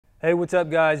Hey, what's up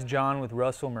guys? John with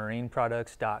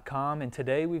RussellMarineProducts.com, and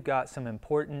today we've got some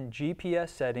important GPS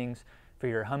settings for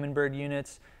your Humminbird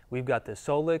units. We've got the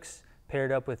Helix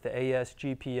paired up with the AS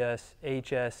GPS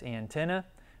HS antenna.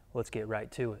 Let's get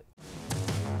right to it.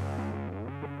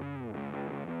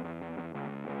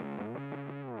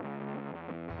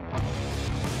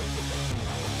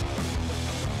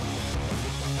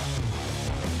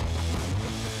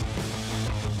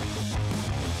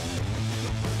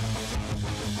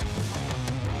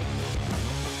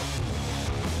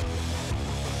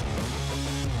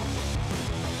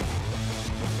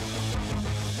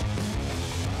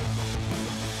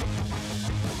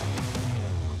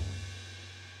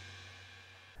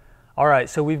 All right,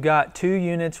 so we've got two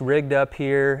units rigged up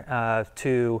here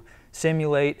to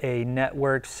simulate a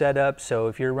network setup. So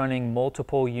if you're running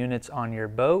multiple units on your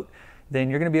boat, then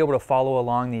you're going to be able to follow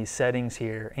along these settings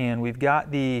here. And we've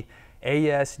got the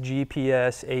AS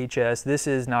GPS HS. This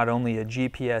is not only a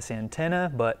GPS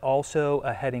antenna, but also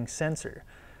a heading sensor.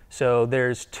 So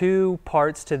there's two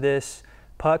parts to this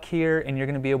puck here, and you're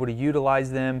going to be able to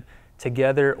utilize them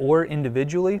together or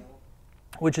individually,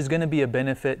 which is going to be a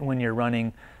benefit when you're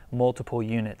running multiple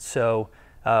units. So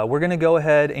we're going to go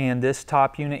ahead, and this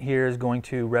top unit here is going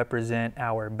to represent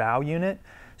our bow unit.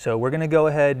 So we're going to go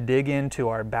ahead, dig into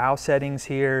our bow settings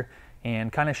here and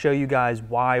kind of show you guys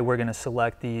why we're going to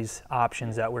select these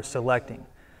options that we're selecting.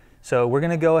 So we're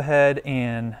going to go ahead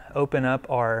and open up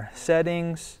our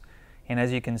settings, and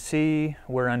as you can see,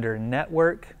 we're under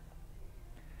network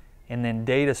and then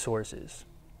data sources.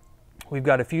 We've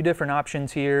got a few different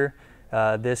options here.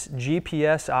 This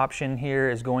GPS option here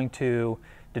is going to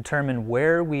determine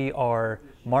where we are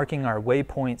marking our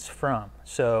waypoints from.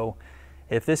 So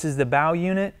if this is the bow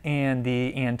unit and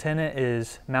the antenna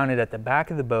is mounted at the back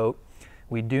of the boat,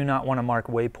 we do not want to mark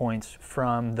waypoints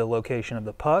from the location of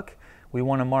the puck. We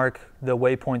want to mark the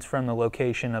waypoints from the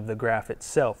location of the graph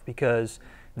itself, because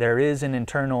there is an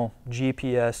internal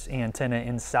GPS antenna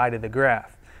inside of the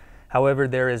graph. However,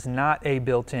 there is not a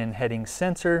built-in heading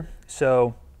sensor,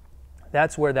 so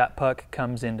that's where that puck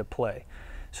comes into play.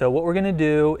 So what we're going to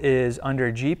do is, under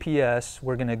GPS,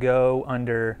 we're going to go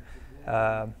under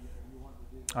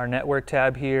our network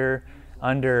tab here.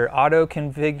 Under auto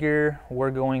configure,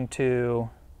 we're going to,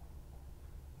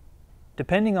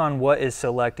 depending on what is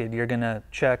selected, you're going to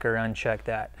check or uncheck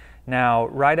that. Now,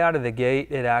 right out of the gate,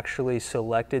 it actually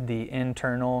selected the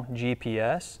internal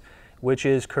GPS, which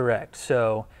is correct.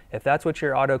 So if that's what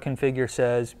your auto configure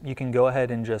says, you can go ahead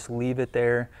and just leave it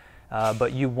there.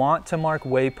 But you want to mark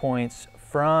waypoints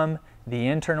from the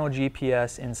internal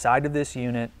GPS inside of this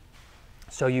unit.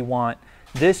 So you want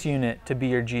this unit to be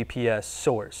your GPS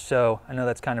source. So I know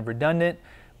that's kind of redundant,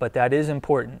 but that is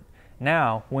important.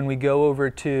 Now, when we go over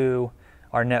to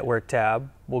our network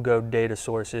tab, we'll go data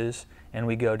sources, and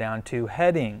we go down to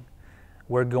heading.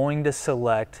 We're going to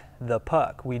select the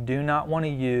puck. We do not want to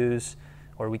use,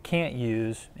 or we can't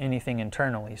use, anything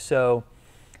internally. So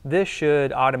this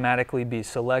should automatically be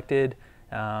selected.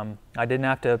 I didn't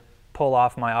have to pull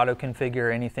off my auto configure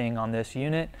or anything on this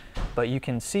unit, but you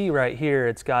can see right here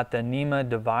it's got the NEMA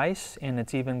device, and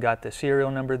it's even got the serial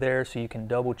number there, so you can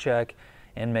double check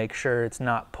and make sure it's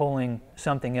not pulling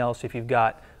something else if you've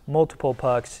got multiple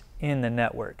pucks in the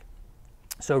network.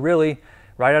 So really,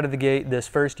 right out of the gate, this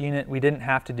first unit, we didn't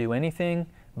have to do anything,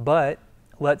 but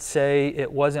let's say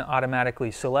it wasn't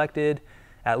automatically selected.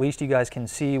 At least you guys can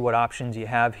see what options you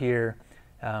have here.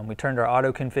 We turned our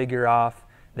auto configure off.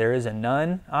 There is a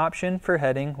none option for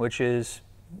heading, which is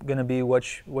going to be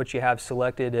what you have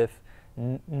selected if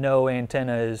no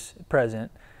antenna is present.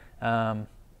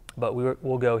 But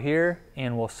we'll go here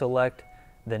and we'll select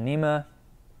the NEMA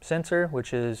sensor,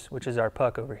 which is our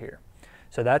puck over here.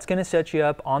 So that's going to set you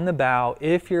up on the bow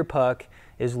if your puck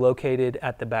is located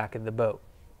at the back of the boat.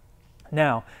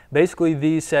 Now, basically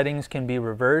these settings can be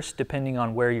reversed depending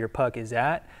on where your puck is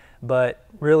at, but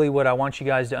really what I want you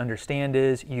guys to understand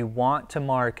is you want to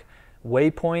mark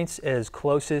waypoints as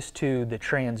closest to the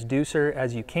transducer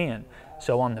as you can.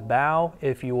 So on the bow,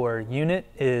 if your unit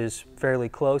is fairly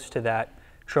close to that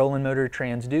trolling motor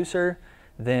transducer,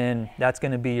 then that's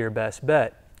going to be your best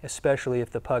bet, especially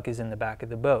if the puck is in the back of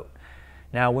the boat.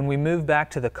 Now, when we move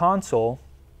back to the console,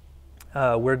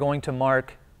 we're going to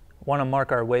want to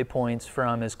mark our waypoints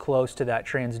from as close to that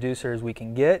transducer as we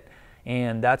can get,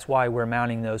 and that's why we're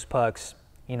mounting those pucks,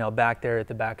 back there at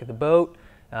the back of the boat,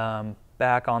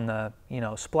 back on the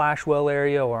splash well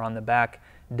area or on the back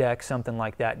deck, something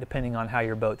like that, depending on how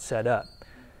your boat's set up.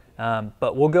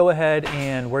 But we'll go ahead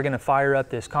and we're going to fire up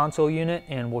this console unit,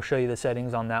 and we'll show you the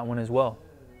settings on that one as well.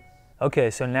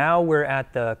 Okay, so now we're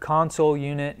at the console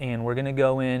unit and we're gonna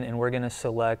go in and we're gonna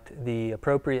select the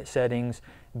appropriate settings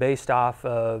based off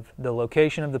of the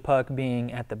location of the puck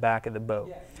being at the back of the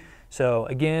boat. So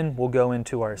again, we'll go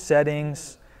into our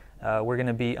settings. We're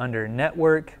gonna be under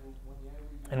network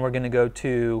and we're gonna go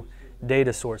to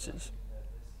data sources.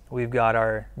 We've got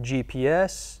our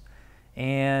GPS,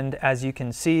 and as you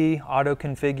can see, auto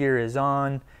configure is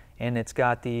on and it's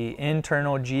got the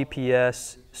internal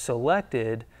GPS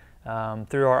selected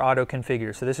through our auto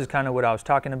configure. So this is kind of what I was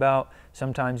talking about.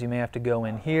 Sometimes you may have to go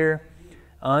in here,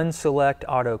 unselect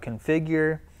auto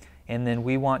configure, and then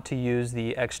we want to use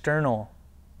the external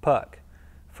puck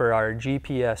for our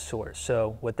GPS source.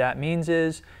 So what that means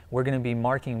is we're going to be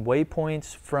marking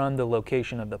waypoints from the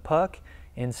location of the puck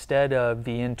instead of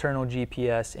the internal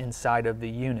GPS inside of the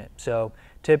unit. So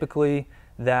typically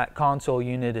that console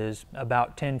unit is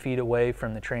about 10 feet away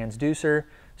from the transducer.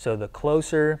 So the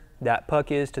closer that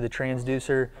puck is to the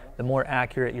transducer, the more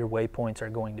accurate your waypoints are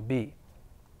going to be.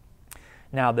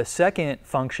 Now the second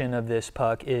function of this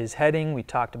puck is heading. We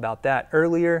talked about that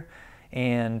earlier,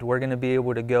 and we're going to be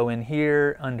able to go in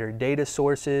here under data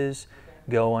sources,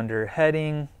 go under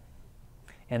heading,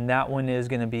 and that one is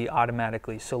going to be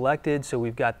automatically selected. So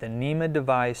we've got the NEMA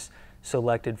device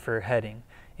selected for heading.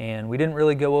 And we didn't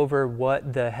really go over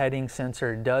what the heading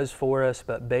sensor does for us,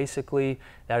 but basically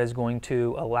that is going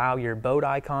to allow your boat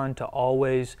icon to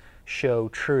always show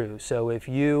true. So if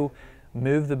you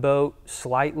move the boat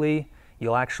slightly,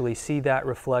 you'll actually see that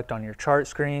reflect on your chart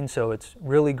screen. So it's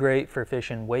really great for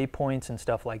fishing waypoints and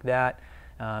stuff like that.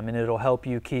 And it'll help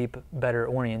you keep better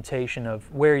orientation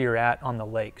of where you're at on the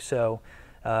lake. So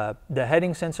the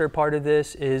heading sensor part of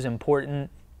this is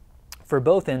important for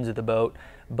both ends of the boat,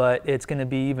 but it's going to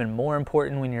be even more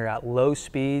important when you're at low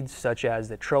speeds, such as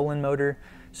the trolling motor.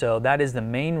 So that is the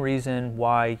main reason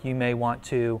why you may want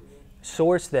to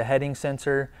source the heading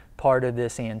sensor part of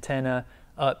this antenna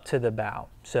up to the bow.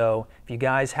 So if you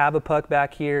guys have a puck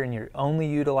back here and you're only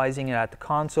utilizing it at the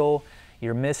console,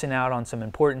 you're missing out on some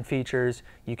important features.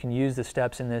 You can use the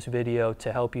steps in this video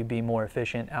to help you be more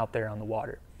efficient out there on the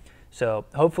water. So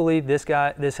hopefully this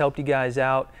helped you guys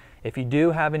out. If you do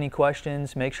have any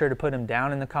questions, make sure to put them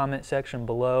down in the comment section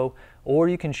below, or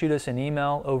you can shoot us an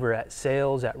email over at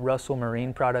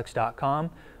sales@russellmarineproducts.com,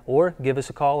 or give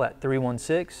us a call at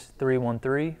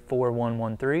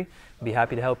 316-313-4113. Be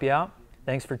happy to help you out.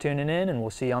 Thanks for tuning in, and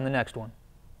we'll see you on the next one.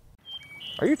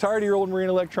 Are you tired of your old marine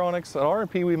electronics? At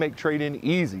R&P, we make trade-in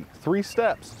easy. 3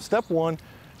 steps. Step 1,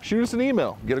 shoot us an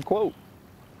email, get a quote.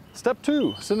 Step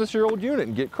 2, send us your old unit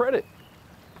and get credit.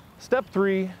 Step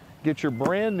 3, get your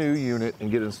brand new unit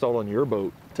and get installed on your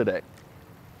boat today.